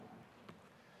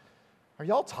Are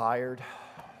y'all tired?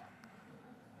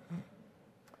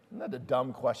 Isn't that a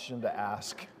dumb question to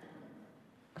ask?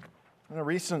 In a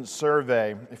recent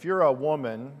survey, if you're a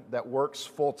woman that works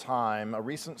full-time, a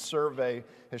recent survey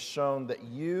has shown that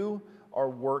you are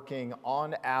working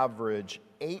on average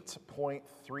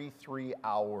 8.33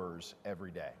 hours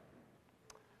every day.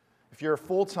 If you're a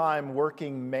full-time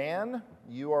working man,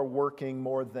 you are working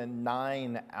more than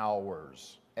 9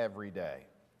 hours every day.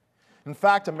 In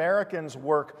fact, Americans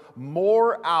work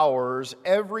more hours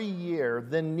every year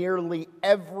than nearly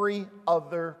every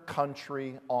other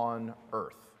country on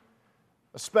earth,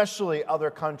 especially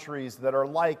other countries that are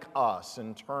like us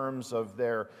in terms of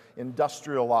their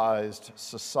industrialized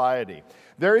society.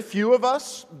 Very few of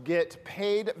us get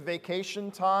paid vacation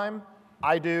time.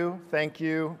 I do, thank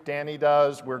you. Danny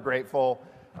does, we're grateful.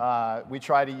 We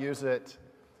try to use it.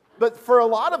 But for a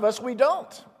lot of us, we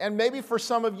don't. And maybe for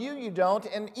some of you, you don't.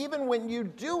 And even when you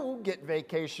do get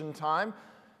vacation time,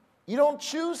 you don't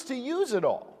choose to use it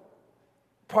all.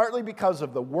 Partly because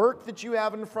of the work that you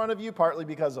have in front of you, partly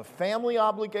because of family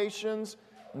obligations.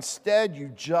 Instead, you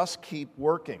just keep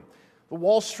working. The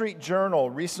Wall Street Journal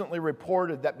recently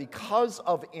reported that because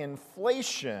of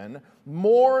inflation,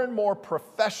 more and more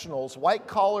professionals,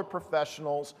 white-collar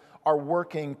professionals, are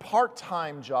working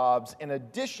part-time jobs in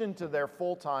addition to their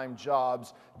full-time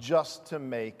jobs just to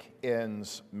make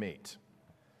ends meet.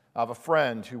 I have a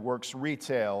friend who works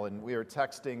retail, and we were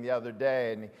texting the other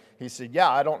day, and he said, yeah,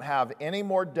 I don't have any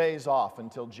more days off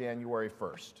until January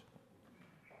 1st.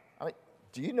 I mean,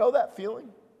 do you know that feeling?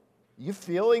 You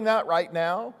feeling that right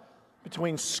now?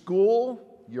 Between school,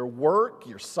 your work,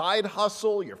 your side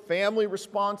hustle, your family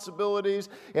responsibilities,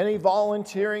 any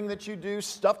volunteering that you do,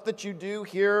 stuff that you do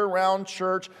here around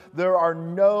church, there are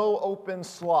no open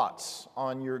slots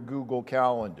on your Google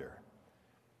Calendar.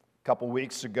 A couple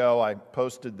weeks ago, I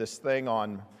posted this thing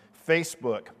on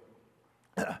Facebook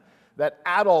that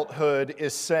adulthood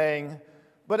is saying,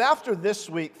 but after this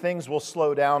week, things will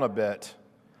slow down a bit,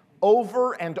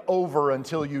 over and over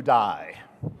until you die.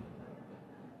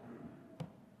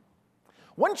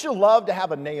 Wouldn't you love to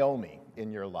have a Naomi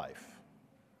in your life?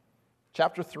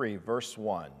 Chapter 3, verse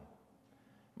 1.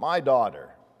 My daughter,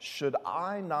 should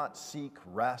I not seek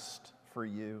rest for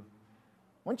you?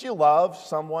 Wouldn't you love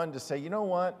someone to say, you know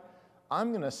what?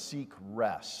 I'm going to seek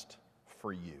rest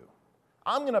for you.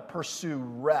 I'm going to pursue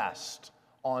rest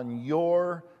on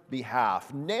your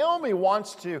behalf. Naomi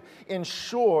wants to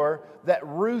ensure that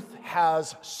Ruth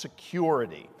has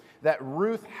security, that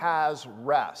Ruth has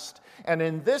rest. And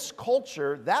in this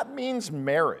culture, that means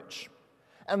marriage.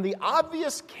 And the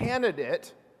obvious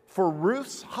candidate for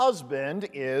Ruth's husband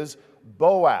is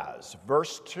Boaz,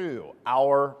 verse 2,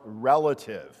 our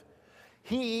relative.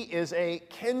 He is a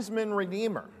kinsman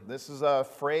redeemer. This is a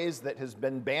phrase that has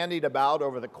been bandied about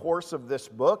over the course of this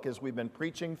book as we've been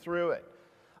preaching through it.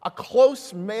 A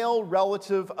close male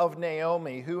relative of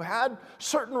Naomi who had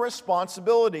certain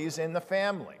responsibilities in the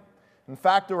family. In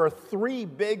fact, there are 3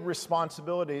 big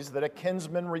responsibilities that a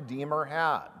kinsman redeemer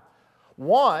had.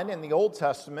 One, in the Old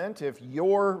Testament, if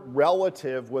your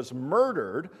relative was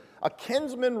murdered, a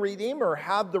kinsman redeemer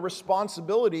had the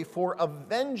responsibility for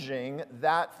avenging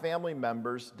that family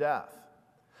member's death.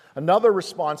 Another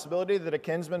responsibility that a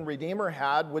kinsman redeemer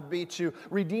had would be to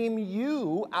redeem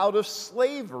you out of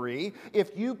slavery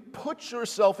if you put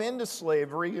yourself into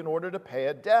slavery in order to pay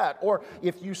a debt, or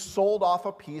if you sold off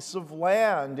a piece of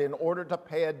land in order to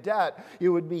pay a debt. It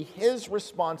would be his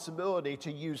responsibility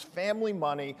to use family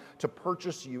money to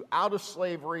purchase you out of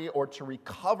slavery or to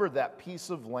recover that piece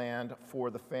of land for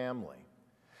the family.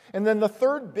 And then the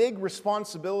third big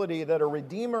responsibility that a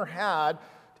redeemer had,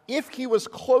 if he was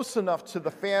close enough to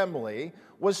the family,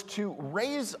 was to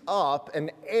raise up an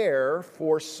heir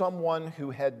for someone who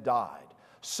had died,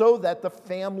 so that the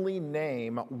family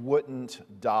name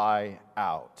wouldn't die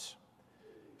out.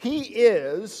 He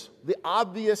is the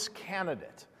obvious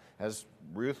candidate. As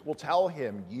Ruth will tell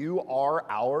him, you are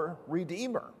our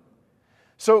redeemer.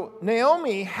 So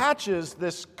Naomi hatches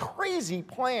this crazy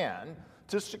plan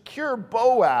to secure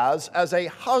Boaz as a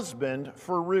husband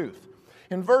for Ruth.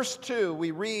 In verse 2,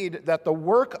 we read that the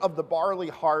work of the barley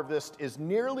harvest is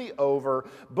nearly over.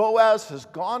 Boaz has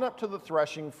gone up to the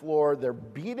threshing floor. They're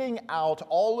beating out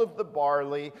all of the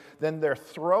barley. Then they're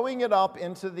throwing it up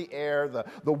into the air.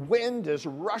 The wind is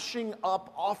rushing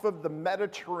up off of the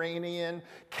Mediterranean,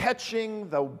 catching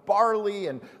the barley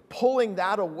and pulling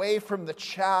that away from the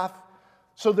chaff.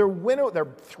 So they're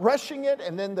threshing it,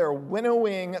 and then they're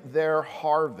winnowing their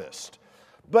harvest.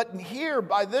 But here,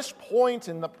 by this point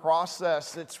in the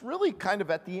process, it's really kind of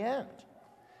at the end.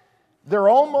 They're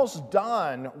almost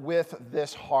done with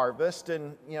this harvest,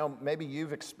 and maybe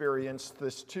you've experienced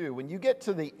this too. When you get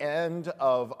to the end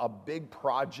of a big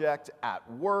project at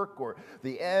work, or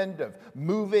the end of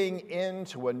moving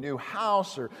into a new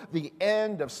house, or the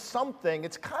end of something,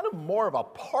 it's kind of more of a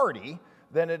party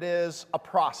than it is a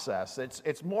process.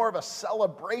 It's more of a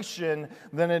celebration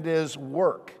than it is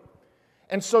work.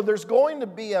 And so there's going to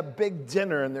be a big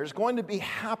dinner, and there's going to be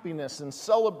happiness and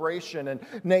celebration. And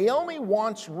Naomi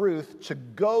wants Ruth to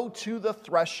go to the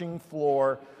threshing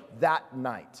floor that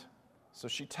night. So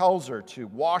she tells her to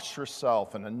wash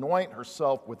herself and anoint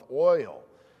herself with oil.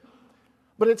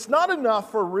 But it's not enough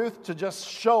for Ruth to just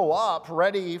show up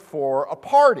ready for a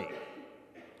party.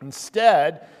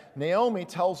 Instead, Naomi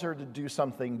tells her to do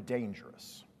something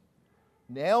dangerous.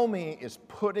 Naomi is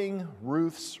putting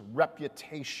Ruth's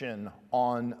reputation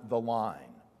on the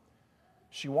line.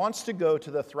 She wants to go to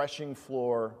the threshing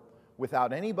floor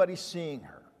without anybody seeing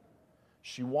her.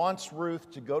 She wants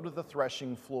Ruth to go to the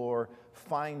threshing floor,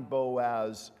 find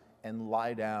Boaz, and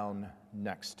lie down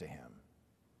next to him.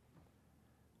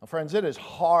 Now, friends, it is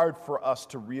hard for us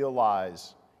to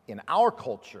realize in our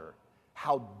culture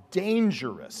how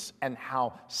dangerous and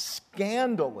how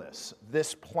scandalous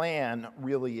this plan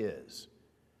really is.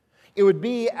 It would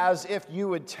be as if you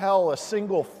would tell a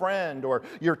single friend or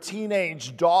your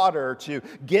teenage daughter to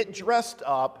get dressed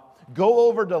up, go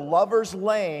over to Lover's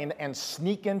Lane, and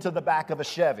sneak into the back of a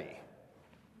Chevy.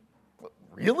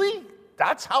 Really?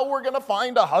 That's how we're going to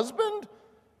find a husband?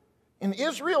 In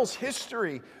Israel's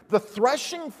history, the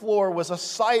threshing floor was a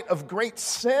site of great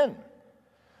sin.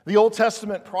 The Old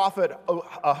Testament prophet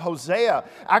Hosea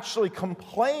actually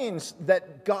complains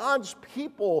that God's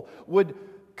people would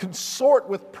consort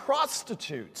with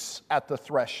prostitutes at the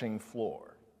threshing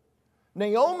floor.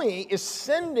 Naomi is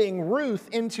sending Ruth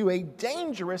into a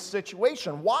dangerous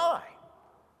situation. Why?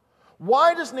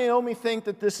 Why does Naomi think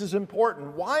that this is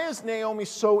important? Why is Naomi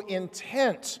so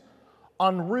intent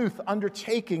on Ruth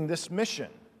undertaking this mission?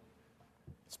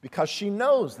 It's because she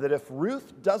knows that if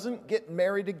Ruth doesn't get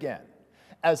married again,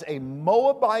 as a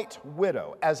Moabite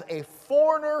widow, as a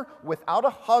foreigner without a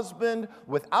husband,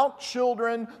 without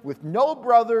children, with no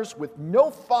brothers, with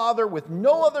no father, with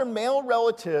no other male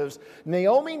relatives,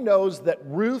 Naomi knows that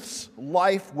Ruth's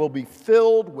life will be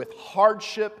filled with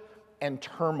hardship and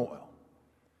turmoil.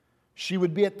 She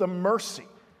would be at the mercy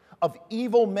of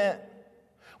evil men.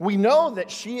 We know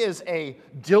that she is a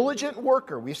diligent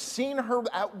worker. We've seen her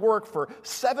at work for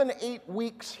 7-8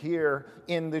 weeks here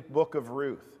in the book of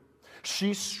Ruth.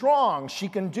 She's strong. She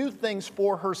can do things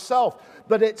for herself.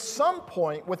 But at some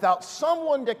point, without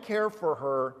someone to care for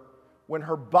her, when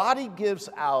her body gives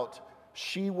out,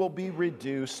 she will be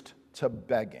reduced to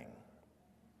begging.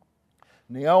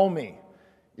 Naomi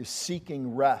is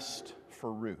seeking rest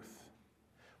for Ruth.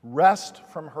 Rest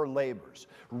from her labors.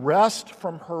 Rest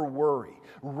from her worry.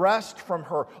 Rest from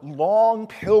her long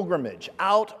pilgrimage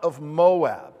out of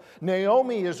Moab.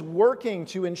 Naomi is working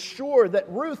to ensure that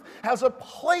Ruth has a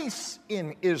place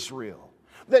in Israel,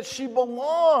 that she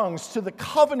belongs to the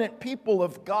covenant people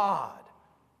of God.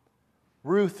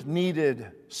 Ruth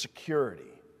needed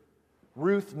security.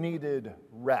 Ruth needed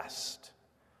rest.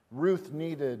 Ruth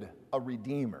needed a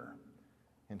redeemer,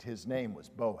 and his name was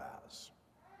Boaz.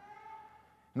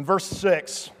 In verse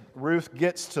 6, Ruth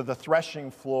gets to the threshing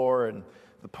floor, and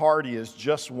the party is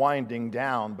just winding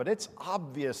down, but it's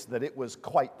obvious that it was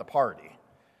quite the party.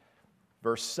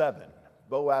 Verse 7,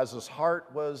 Boaz's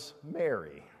heart was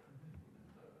merry.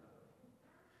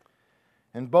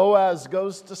 And Boaz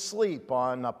goes to sleep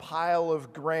on a pile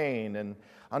of grain, and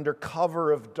under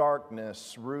cover of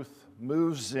darkness, Ruth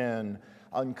moves in,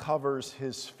 uncovers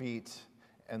his feet,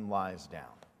 and lies down.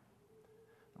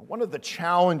 One of the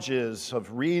challenges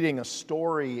of reading a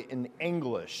story in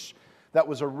English that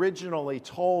was originally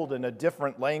told in a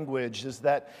different language is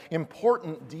that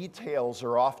important details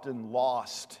are often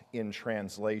lost in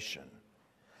translation.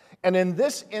 And in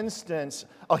this instance,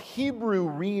 a Hebrew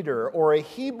reader or a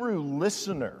Hebrew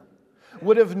listener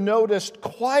would have noticed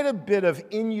quite a bit of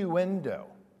innuendo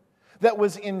that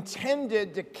was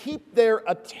intended to keep their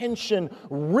attention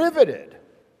riveted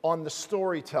on the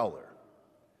storyteller.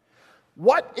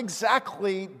 What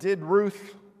exactly did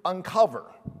Ruth uncover?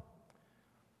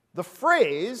 The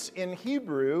phrase in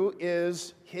Hebrew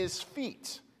is his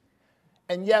feet,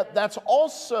 and yet that's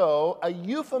also a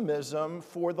euphemism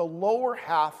for the lower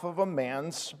half of a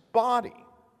man's body.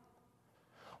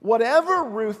 Whatever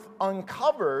Ruth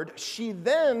uncovered, she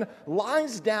then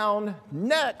lies down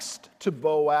next to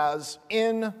Boaz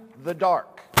in the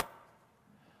dark.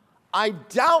 I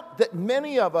doubt that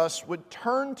many of us would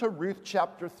turn to Ruth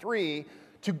chapter 3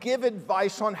 to give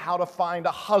advice on how to find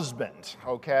a husband,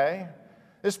 okay?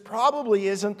 This probably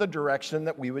isn't the direction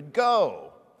that we would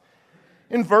go.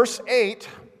 In verse 8,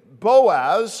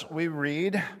 Boaz, we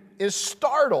read, is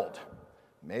startled.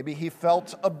 Maybe he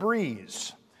felt a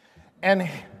breeze. And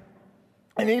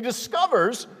he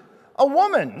discovers a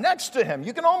woman next to him.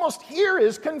 You can almost hear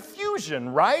his confusion,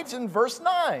 right? In verse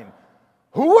 9.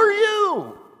 Who are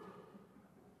you?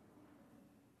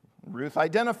 Ruth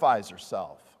identifies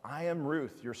herself. I am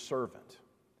Ruth, your servant.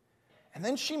 And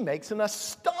then she makes an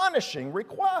astonishing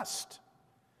request.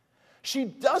 She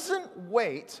doesn't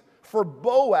wait for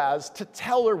Boaz to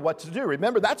tell her what to do.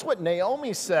 Remember, that's what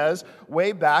Naomi says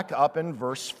way back up in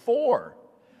verse 4.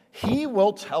 He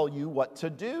will tell you what to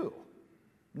do.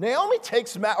 Ruth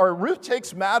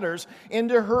takes matters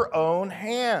into her own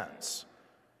hands.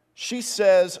 She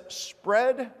says,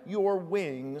 spread your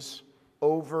wings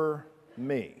over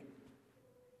me.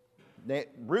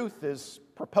 Ruth is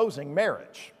proposing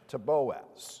marriage to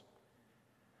Boaz.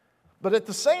 But at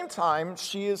the same time,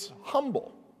 she is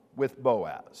humble with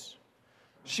Boaz.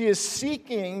 She is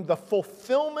seeking the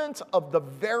fulfillment of the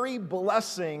very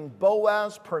blessing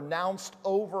Boaz pronounced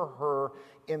over her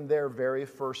in their very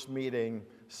first meeting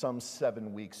some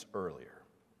 7 weeks earlier.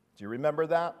 Do you remember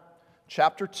that?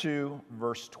 Chapter 2,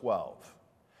 verse 12.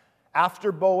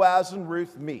 After Boaz and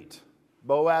Ruth meet,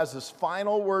 Boaz's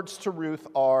final words to Ruth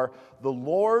are, "The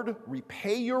Lord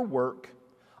repay your work,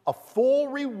 a full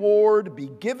reward be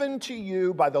given to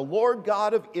you by the Lord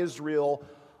God of Israel,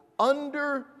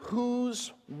 under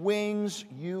whose wings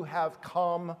you have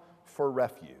come for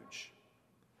refuge."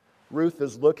 Ruth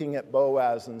is looking at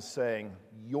Boaz and saying,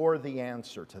 you're the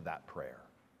answer to that prayer.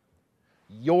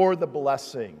 You're the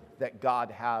blessing that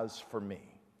God has for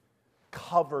me.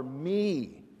 Cover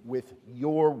me with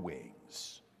your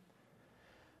wings.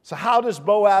 So how does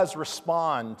Boaz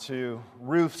respond to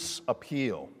Ruth's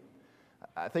appeal?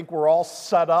 I think we're all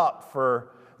set up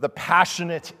for the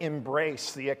passionate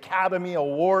embrace, the Academy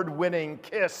Award-winning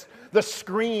kiss, the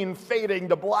screen fading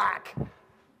to black.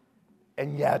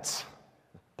 And yet,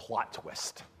 plot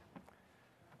twist.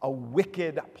 A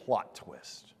wicked plot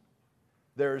twist.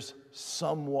 There's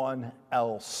someone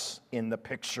else in the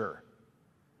picture.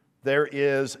 There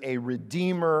is a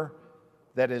redeemer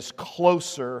that is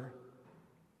closer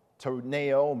to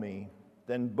Naomi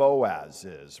than Boaz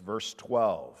is. Verse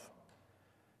 12.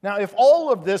 Now, if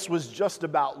all of this was just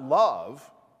about love,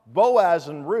 Boaz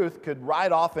and Ruth could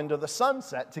ride off into the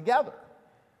sunset together.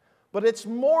 But it's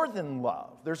more than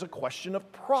love. There's a question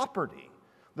of property.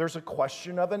 There's a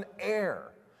question of an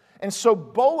heir. And so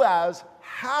Boaz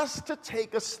has to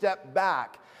take a step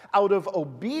back out of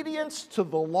obedience to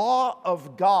the law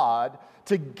of God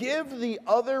to give the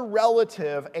other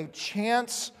relative a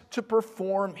chance to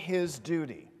perform his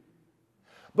duty.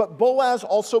 But Boaz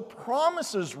also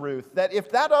promises Ruth that if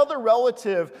that other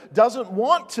relative doesn't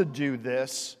want to do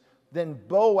this, then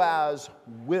Boaz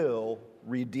will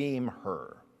redeem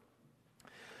her.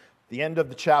 The end of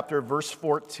the chapter, verse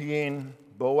 14,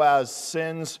 Boaz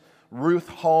sends Ruth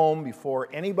home before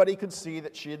anybody could see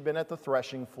that she had been at the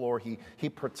threshing floor. He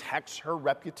protects her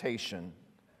reputation.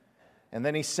 And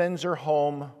then he sends her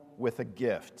home with a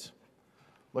gift.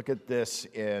 Look at this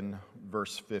in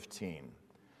verse 15.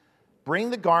 Bring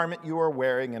the garment you are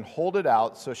wearing and hold it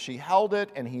out. So she held it,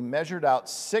 and he measured out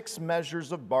 6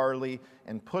 measures of barley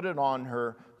and put it on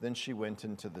her. Then she went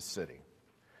into the city.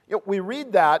 We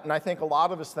read that, and I think a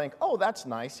lot of us think, oh, that's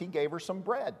nice. He gave her some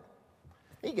bread.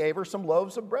 He gave her some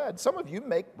loaves of bread. Some of you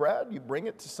make bread. You bring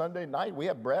it to Sunday night. We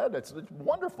have bread. It's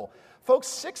wonderful. Folks,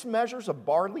 6 measures of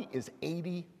barley is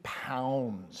 80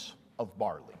 pounds of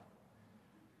barley.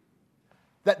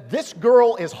 That this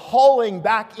girl is hauling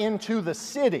back into the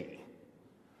city.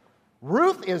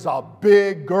 Ruth is a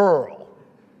big girl.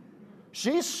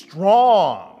 She's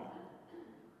strong.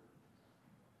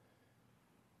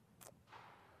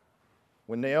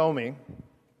 When Naomi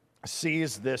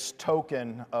sees this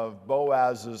token of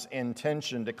Boaz's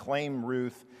intention to claim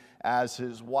Ruth as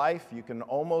his wife, you can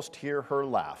almost hear her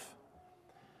laugh.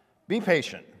 Be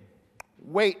patient.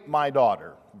 Wait, my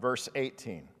daughter, verse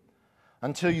 18,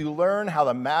 until you learn how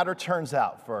the matter turns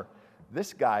out, for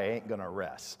this guy ain't going to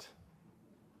rest.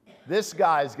 This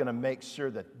guy's going to make sure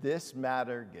that this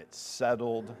matter gets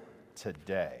settled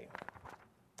today.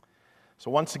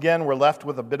 So once again, we're left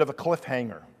with a bit of a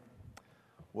cliffhanger.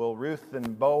 Will Ruth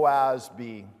and Boaz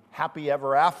be happy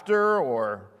ever after,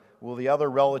 or will the other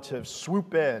relatives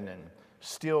swoop in and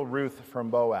steal Ruth from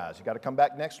Boaz? You got to come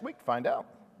back next week to find out.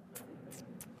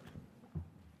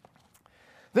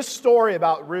 This story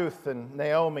about Ruth and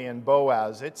Naomi and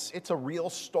Boaz, it's a real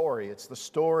story. It's the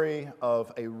story of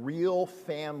a real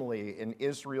family in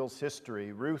Israel's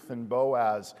history. Ruth and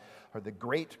Boaz are the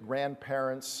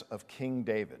great-grandparents of King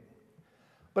David.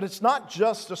 But it's not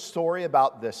just a story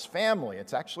about this family.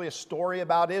 It's actually a story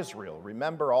about Israel.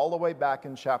 Remember, all the way back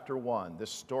in chapter 1,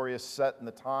 this story is set in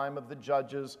the time of the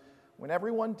judges when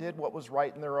everyone did what was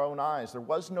right in their own eyes. There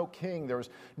was no king. There was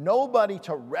nobody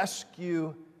to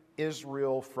rescue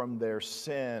Israel from their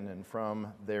sin and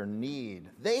from their need.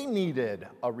 They needed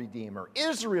a redeemer.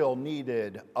 Israel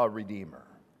needed a redeemer.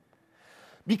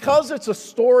 Because it's a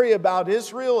story about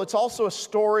Israel, it's also a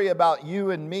story about you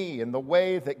and me and the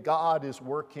way that God is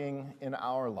working in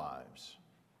our lives.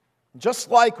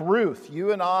 Just like Ruth,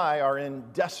 you and I are in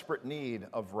desperate need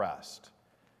of rest.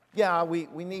 Yeah, we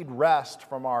need rest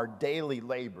from our daily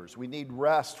labors. We need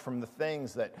rest from the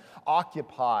things that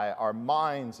occupy our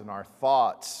minds and our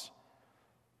thoughts.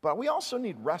 But we also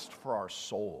need rest for our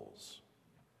souls.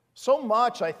 So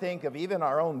much, I think, of even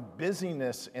our own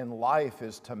busyness in life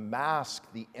is to mask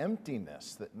the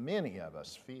emptiness that many of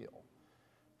us feel,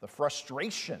 the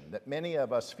frustration that many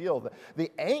of us feel,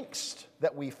 the angst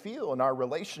that we feel in our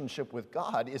relationship with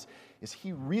God. Is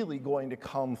He really going to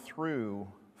come through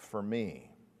for me?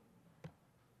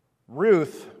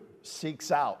 Ruth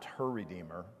seeks out her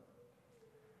Redeemer.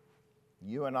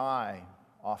 You and I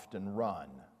often run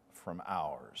from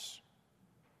ours.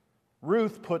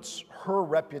 Ruth puts her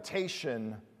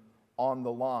reputation on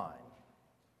the line,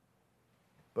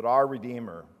 but our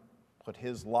Redeemer put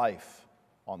His life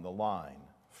on the line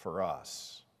for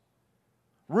us.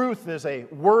 Ruth is a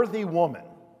worthy woman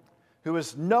who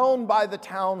is known by the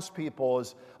townspeople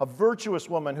as a virtuous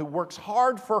woman who works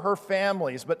hard for her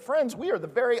families. But friends, we are the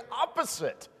very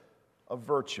opposite of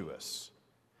virtuous.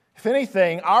 If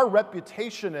anything, our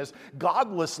reputation as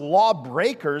godless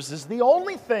lawbreakers is the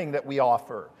only thing that we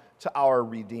offer to our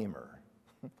Redeemer.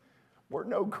 We're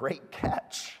no great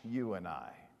catch, you and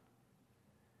I.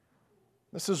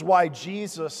 This is why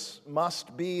Jesus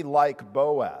must be like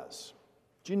Boaz.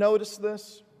 Do you notice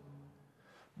this?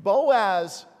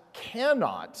 Boaz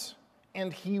cannot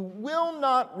and he will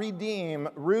not redeem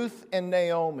Ruth and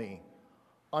Naomi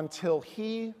until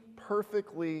he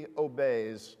perfectly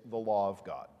obeys the law of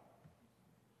God.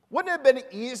 Wouldn't it have been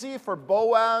easy for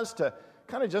Boaz to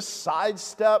kind of just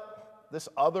sidestep this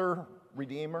other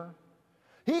redeemer?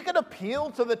 He could appeal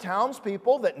to the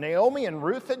townspeople that Naomi and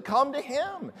Ruth had come to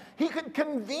him. He could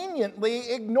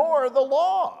conveniently ignore the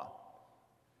law.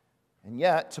 And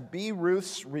yet, to be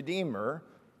Ruth's redeemer,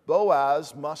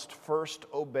 Boaz must first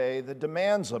obey the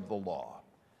demands of the law.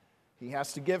 He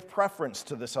has to give preference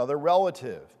to this other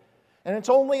relative. And it's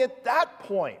only at that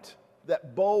point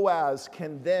that Boaz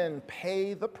can then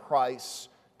pay the price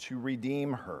to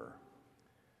redeem her.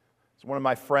 So one of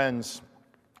my friends,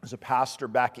 as a pastor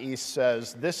back east,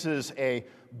 says this is a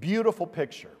beautiful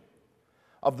picture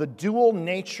of the dual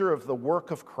nature of the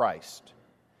work of Christ.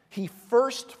 He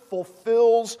first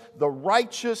fulfills the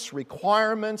righteous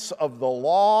requirements of the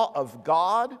law of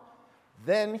God,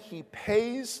 then he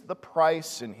pays the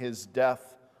price in his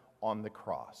death on the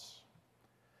cross.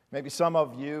 Maybe some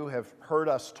of you have heard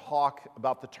us talk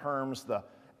about the terms the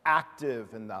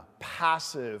active and the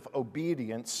passive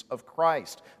obedience of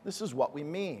Christ. This is what we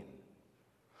mean.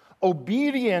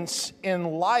 Obedience in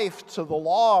life to the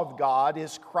law of God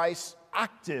is Christ's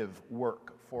active work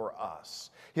for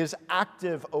us. His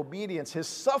active obedience, his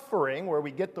suffering, where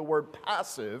we get the word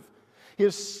passive,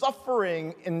 his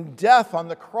suffering in death on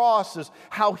the cross is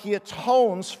how he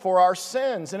atones for our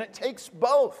sins. And it takes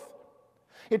both.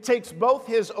 It takes both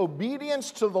his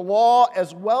obedience to the law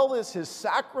as well as his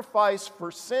sacrifice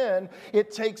for sin.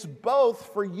 It takes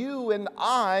both for you and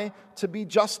I to be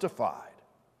justified.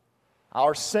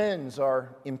 Our sins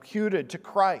are imputed to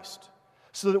Christ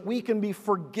so that we can be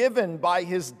forgiven by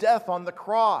his death on the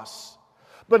cross.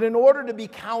 But in order to be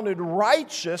counted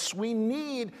righteous, we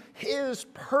need his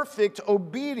perfect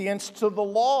obedience to the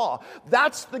law.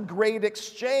 That's the great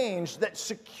exchange that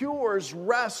secures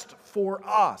rest for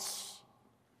us.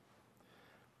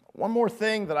 One more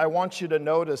thing that I want you to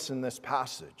notice in this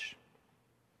passage.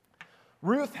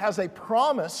 Ruth has a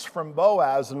promise from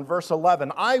Boaz in verse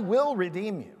 11, I will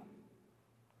redeem you.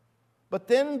 But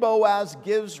then Boaz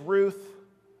gives Ruth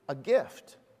a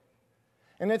gift.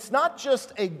 And it's not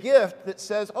just a gift that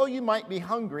says, oh, you might be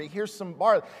hungry, here's some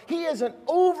barley. He is an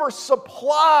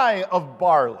oversupply of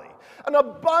barley, an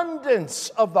abundance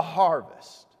of the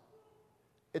harvest.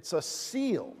 It's a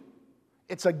seal.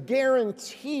 It's a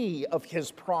guarantee of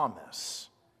his promise.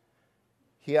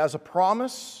 He has a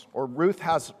promise, or Ruth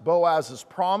has Boaz's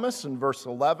promise in verse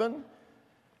 11.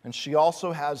 And she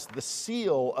also has the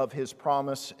seal of his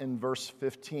promise in verse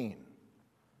 15.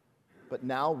 But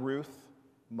now Ruth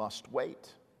must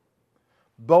wait.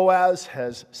 Boaz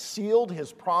has sealed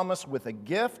his promise with a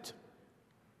gift,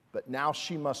 but now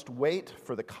she must wait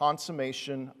for the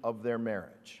consummation of their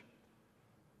marriage.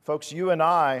 Folks, you and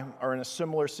I are in a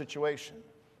similar situation.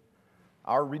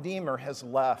 Our Redeemer has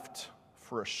left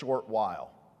for a short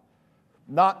while.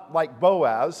 Not like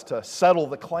Boaz to settle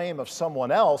the claim of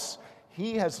someone else.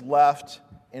 He has left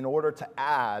in order to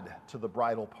add to the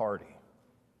bridal party.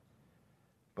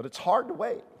 But it's hard to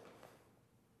wait.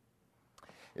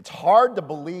 It's hard to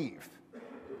believe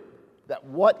that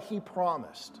what he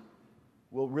promised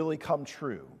will really come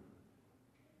true.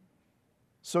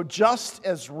 So just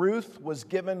as Ruth was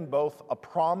given both a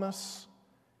promise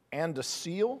and a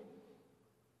seal,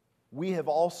 we have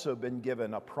also been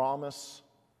given a promise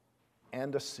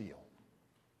and a seal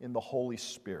in the Holy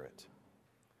Spirit.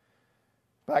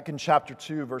 Back in chapter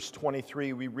 2, verse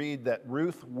 23, we read that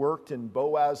Ruth worked in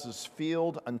Boaz's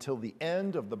field until the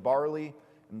end of the barley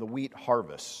and the wheat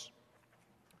harvests.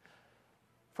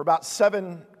 For about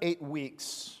 7-8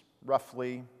 weeks,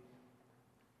 roughly,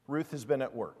 Ruth has been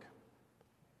at work.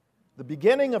 The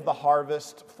beginning of the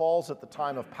harvest falls at the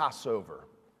time of Passover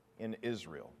in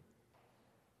Israel.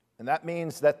 And that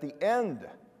means that the end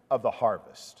of the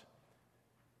harvest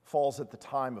falls at the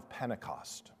time of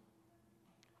Pentecost.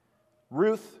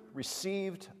 Ruth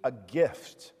received a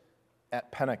gift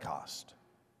at Pentecost,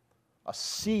 a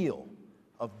seal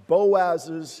of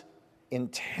Boaz's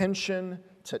intention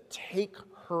to take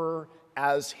her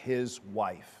as his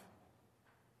wife.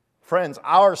 Friends,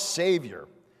 our Savior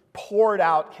poured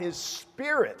out his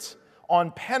Spirit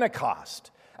on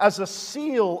Pentecost as a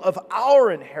seal of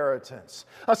our inheritance,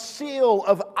 a seal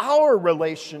of our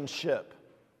relationship,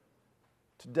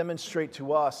 to demonstrate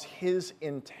to us his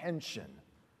intention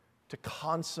to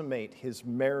consummate his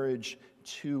marriage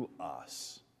to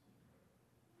us.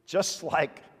 Just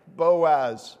like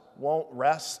Boaz won't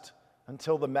rest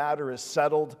until the matter is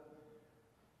settled,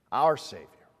 our Savior,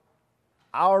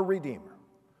 our Redeemer,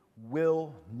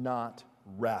 will not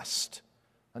rest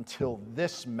until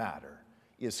this matter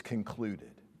is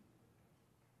concluded.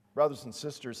 Brothers and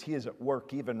sisters, he is at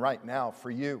work even right now for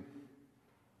you,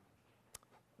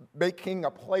 making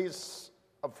a place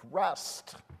of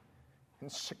rest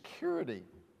and security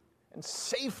and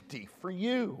safety for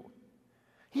you.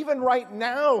 Even right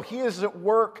now, he is at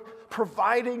work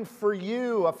providing for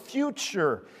you a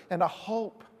future and a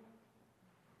hope.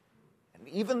 And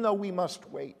even though we must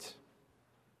wait,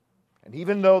 and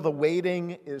even though the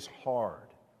waiting is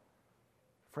hard,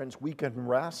 friends, we can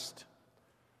rest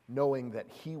knowing that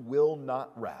he will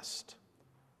not rest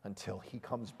until he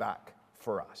comes back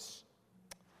for us.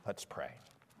 Let's pray.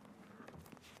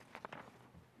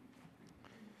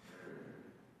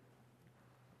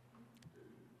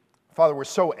 Father, we're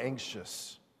so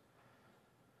anxious.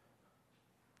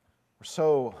 We're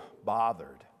so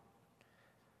bothered.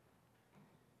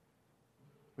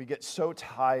 We get so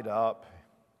tied up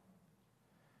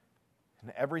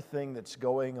in everything that's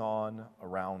going on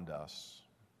around us,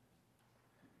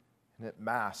 and it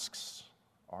masks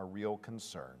our real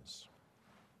concerns.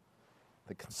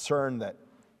 The concern that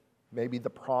maybe the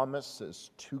promise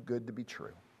is too good to be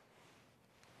true.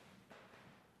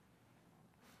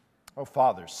 Oh,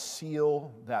 Father,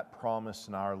 seal that promise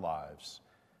in our lives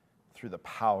through the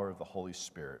power of the Holy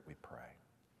Spirit, we pray.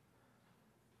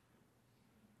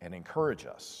 And encourage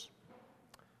us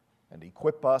and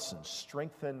equip us and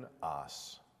strengthen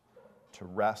us to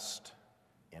rest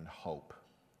in hope,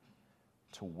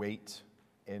 to wait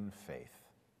in faith,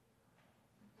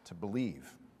 to believe,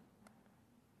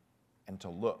 and to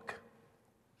look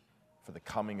for the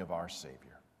coming of our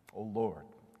Savior. Oh Lord,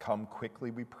 come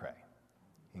quickly, we pray.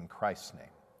 In Christ's name,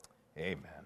 amen.